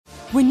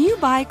When you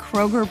buy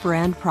Kroger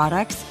brand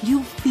products,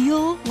 you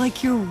feel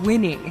like you're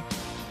winning.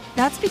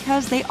 That's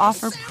because they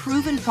offer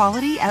proven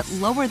quality at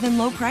lower than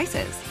low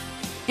prices.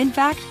 In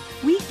fact,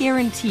 we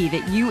guarantee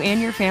that you and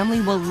your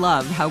family will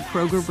love how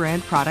Kroger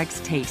brand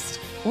products taste,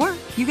 or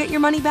you get your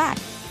money back.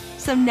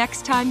 So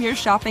next time you're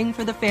shopping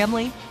for the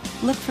family,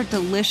 look for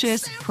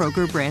delicious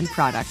Kroger brand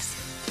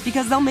products,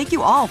 because they'll make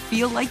you all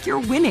feel like you're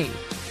winning.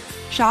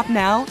 Shop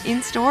now,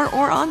 in-store,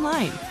 or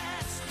online.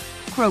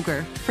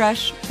 Kroger,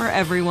 fresh for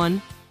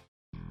everyone.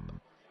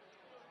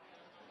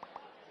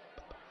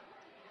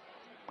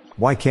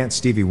 Why can't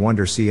Stevie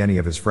Wonder see any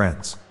of his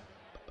friends?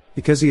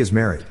 Because he is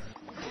married.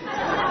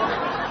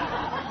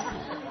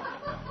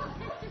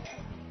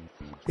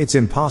 It's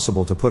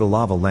impossible to put a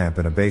lava lamp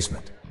in a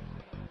basement.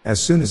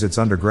 As soon as it's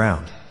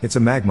underground, it's a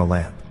magma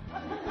lamp.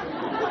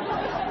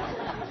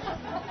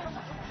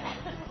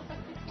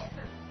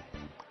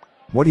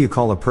 What do you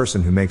call a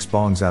person who makes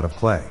bongs out of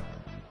clay?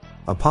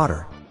 A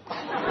potter.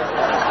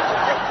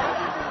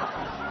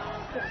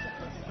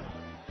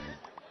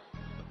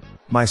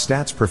 My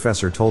stats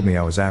professor told me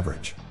I was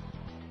average.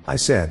 I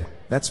said,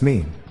 "That's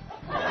mean."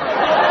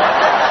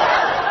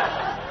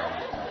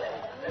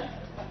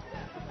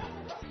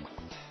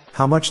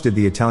 How much did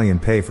the Italian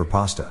pay for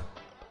pasta?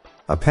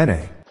 A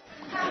penne.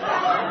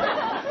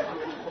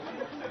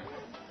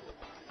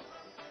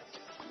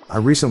 I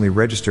recently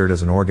registered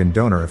as an organ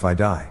donor if I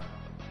die.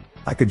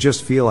 I could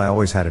just feel I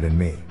always had it in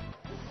me.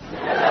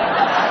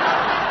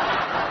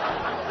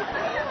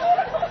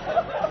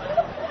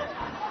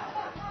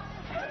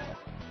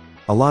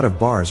 A lot of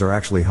bars are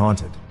actually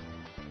haunted.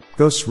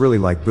 Ghosts really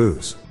like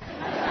booze.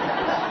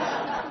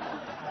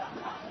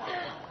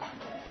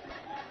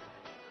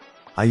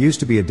 I used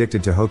to be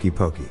addicted to hokey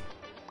pokey.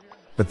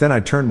 But then I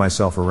turned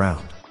myself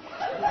around.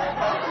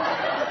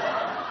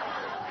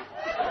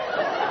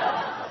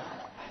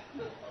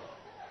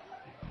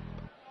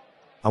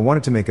 I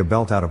wanted to make a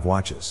belt out of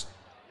watches.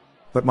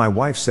 But my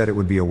wife said it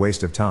would be a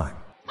waste of time.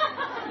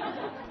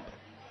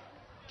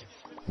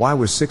 Why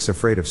was 6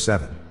 afraid of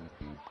 7?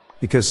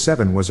 Because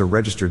 7 was a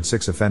registered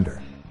 6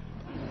 offender.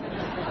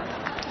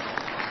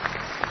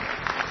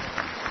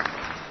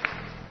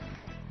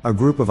 A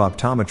group of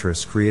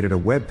optometrists created a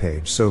web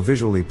page so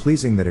visually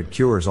pleasing that it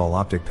cures all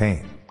optic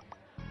pain.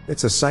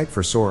 It's a site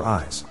for sore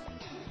eyes.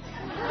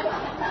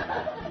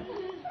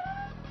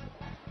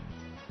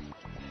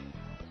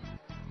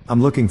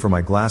 I'm looking for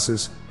my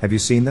glasses, have you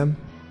seen them?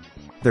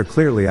 They're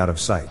clearly out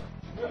of sight.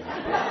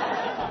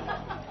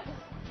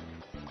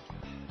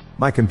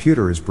 My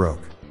computer is broke.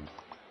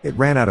 It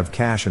ran out of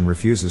cash and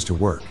refuses to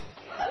work.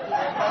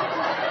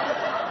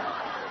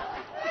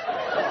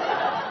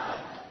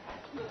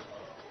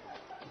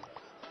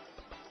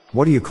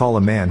 What do you call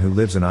a man who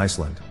lives in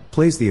Iceland,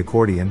 plays the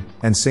accordion,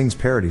 and sings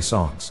parody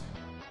songs?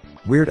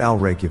 Weird Al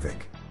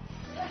Reykjavik.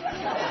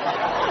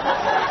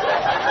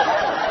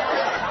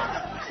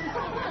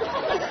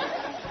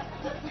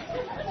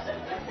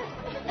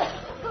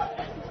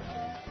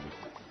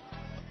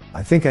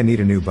 I think I need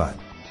a new butt.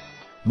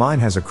 Mine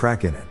has a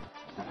crack in it.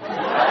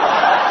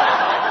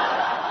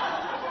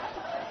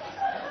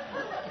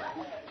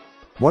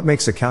 What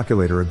makes a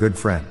calculator a good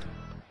friend?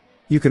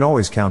 You can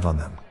always count on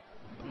them.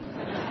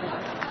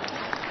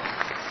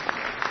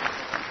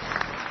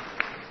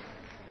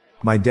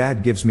 My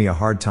dad gives me a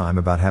hard time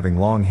about having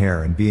long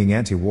hair and being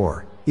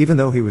anti-war, even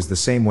though he was the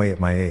same way at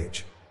my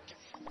age.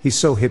 He's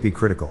so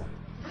hippie-critical.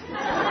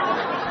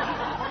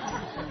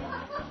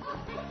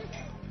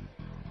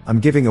 I'm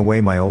giving away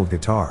my old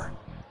guitar.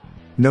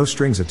 No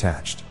strings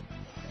attached.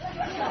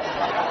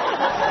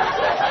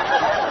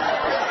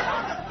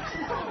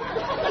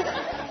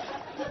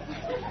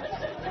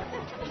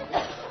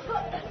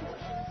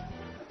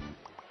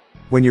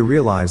 When you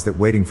realize that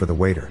waiting for the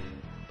waiter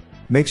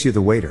makes you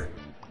the waiter.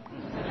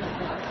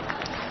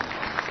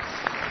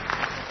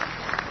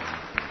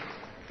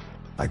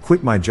 I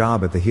quit my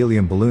job at the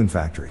helium balloon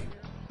factory.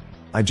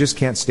 I just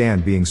can't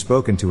stand being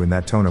spoken to in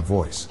that tone of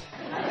voice.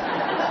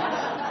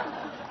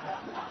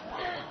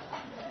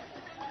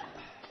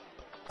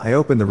 I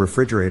opened the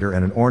refrigerator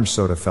and an orange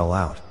soda fell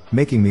out,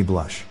 making me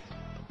blush.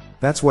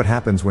 That's what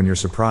happens when you're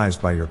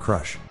surprised by your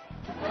crush.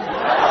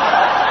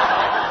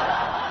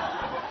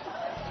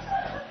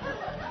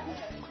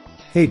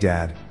 Hey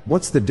Dad,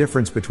 what's the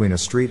difference between a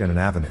street and an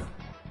avenue?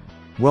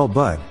 Well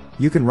bud,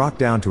 you can rock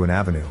down to an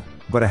avenue,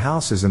 but a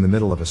house is in the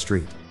middle of a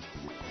street.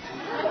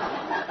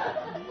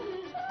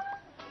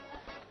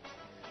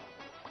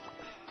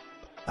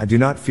 I do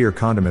not fear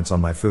condiments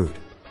on my food.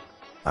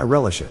 I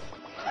relish it.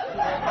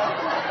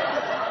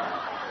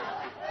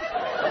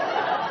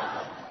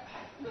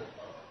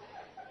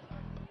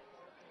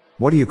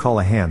 What do you call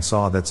a hand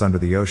saw that's under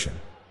the ocean?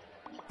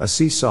 A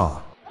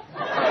seesaw.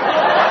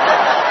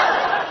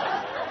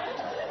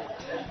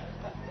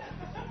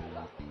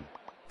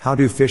 How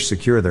do fish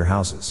secure their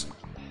houses?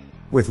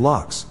 With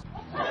locks.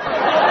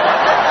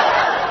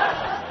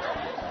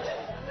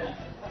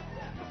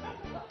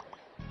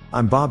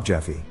 I'm Bob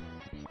Jeffy.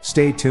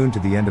 Stay tuned to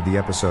the end of the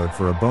episode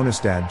for a bonus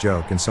dad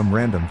joke and some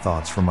random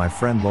thoughts from my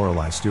friend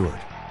Lorelei Stewart.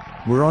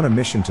 We're on a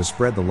mission to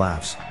spread the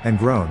laughs and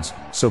groans,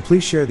 so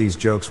please share these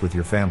jokes with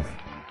your family.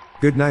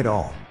 Good night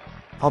all.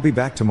 I'll be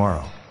back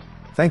tomorrow.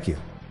 Thank you.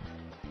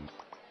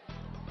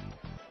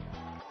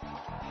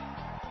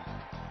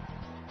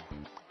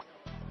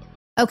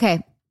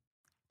 Okay.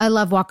 I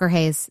love Walker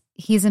Hayes.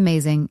 He's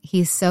amazing.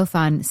 He's so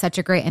fun, such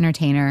a great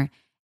entertainer.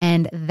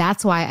 And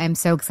that's why I'm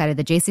so excited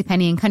that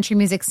JCPenney and country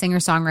music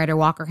singer-songwriter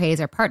Walker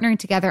Hayes are partnering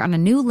together on a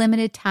new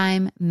limited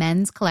time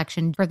men's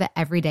collection for the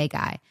everyday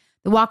guy.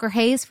 The Walker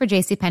Hayes for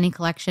JCPenney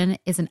collection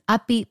is an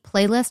upbeat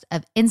playlist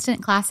of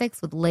instant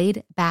classics with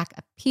laid-back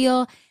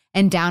appeal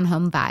and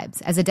down-home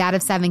vibes. As a dad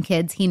of 7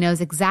 kids, he knows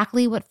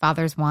exactly what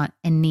fathers want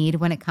and need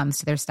when it comes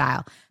to their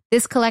style.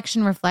 This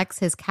collection reflects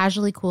his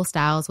casually cool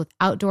styles with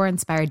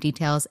outdoor-inspired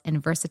details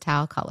and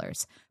versatile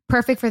colors.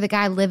 Perfect for the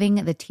guy living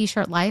the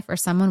t-shirt life or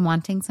someone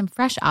wanting some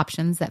fresh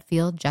options that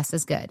feel just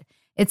as good.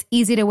 It's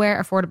easy to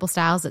wear, affordable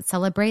styles that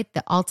celebrate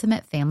the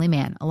ultimate family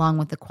man, along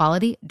with the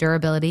quality,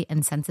 durability,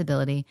 and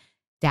sensibility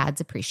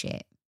dads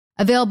appreciate.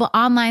 Available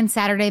online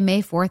Saturday,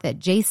 May 4th at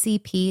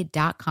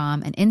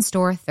jcp.com and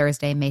in-store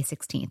Thursday, May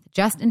 16th,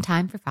 just in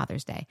time for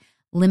Father's Day.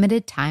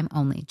 Limited time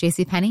only.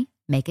 JCPenney,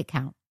 make it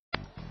count.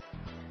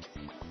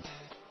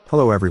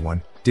 Hello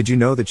everyone, did you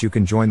know that you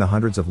can join the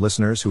hundreds of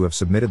listeners who have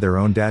submitted their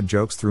own dad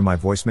jokes through my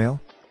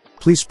voicemail?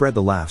 Please spread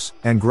the laughs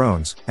and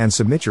groans and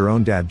submit your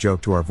own dad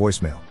joke to our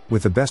voicemail,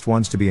 with the best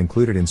ones to be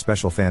included in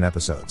special fan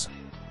episodes.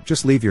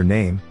 Just leave your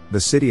name,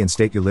 the city and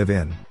state you live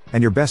in,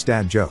 and your best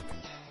dad joke.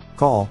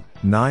 Call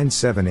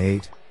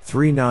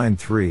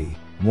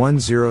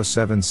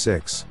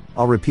 978-393-1076.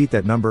 I'll repeat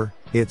that number,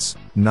 it's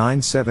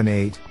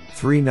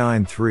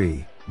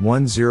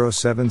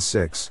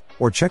 978-393-1076,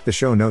 or check the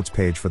show notes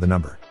page for the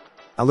number.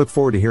 I look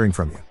forward to hearing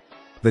from you.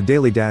 The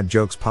Daily Dad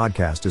Jokes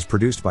podcast is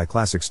produced by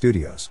Classic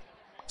Studios.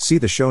 See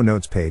the show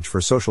notes page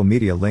for social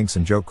media links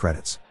and joke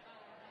credits.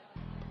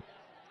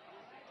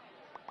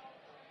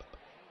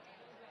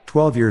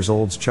 12 years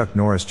old's Chuck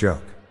Norris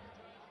joke.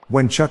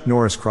 When Chuck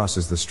Norris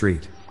crosses the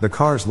street, the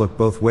cars look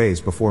both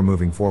ways before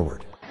moving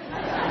forward.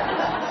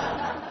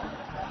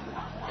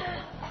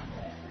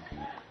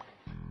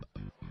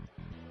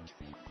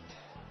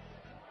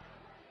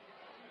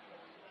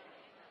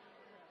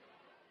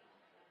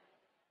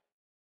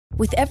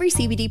 With every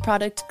CBD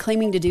product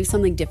claiming to do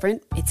something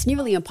different, it's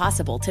nearly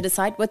impossible to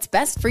decide what's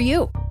best for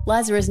you.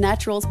 Lazarus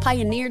Naturals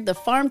pioneered the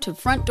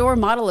farm-to-front-door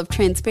model of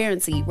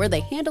transparency, where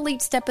they handle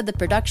each step of the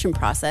production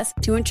process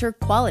to ensure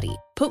quality,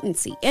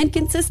 potency, and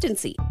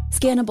consistency.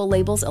 Scannable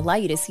labels allow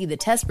you to see the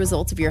test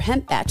results of your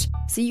hemp batch,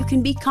 so you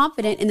can be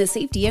confident in the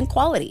safety and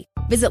quality.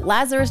 Visit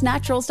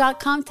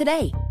LazarusNaturals.com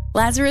today.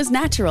 Lazarus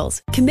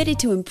Naturals, committed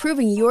to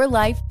improving your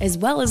life as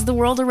well as the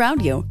world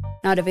around you.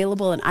 Not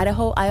available in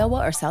Idaho,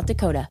 Iowa, or South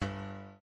Dakota.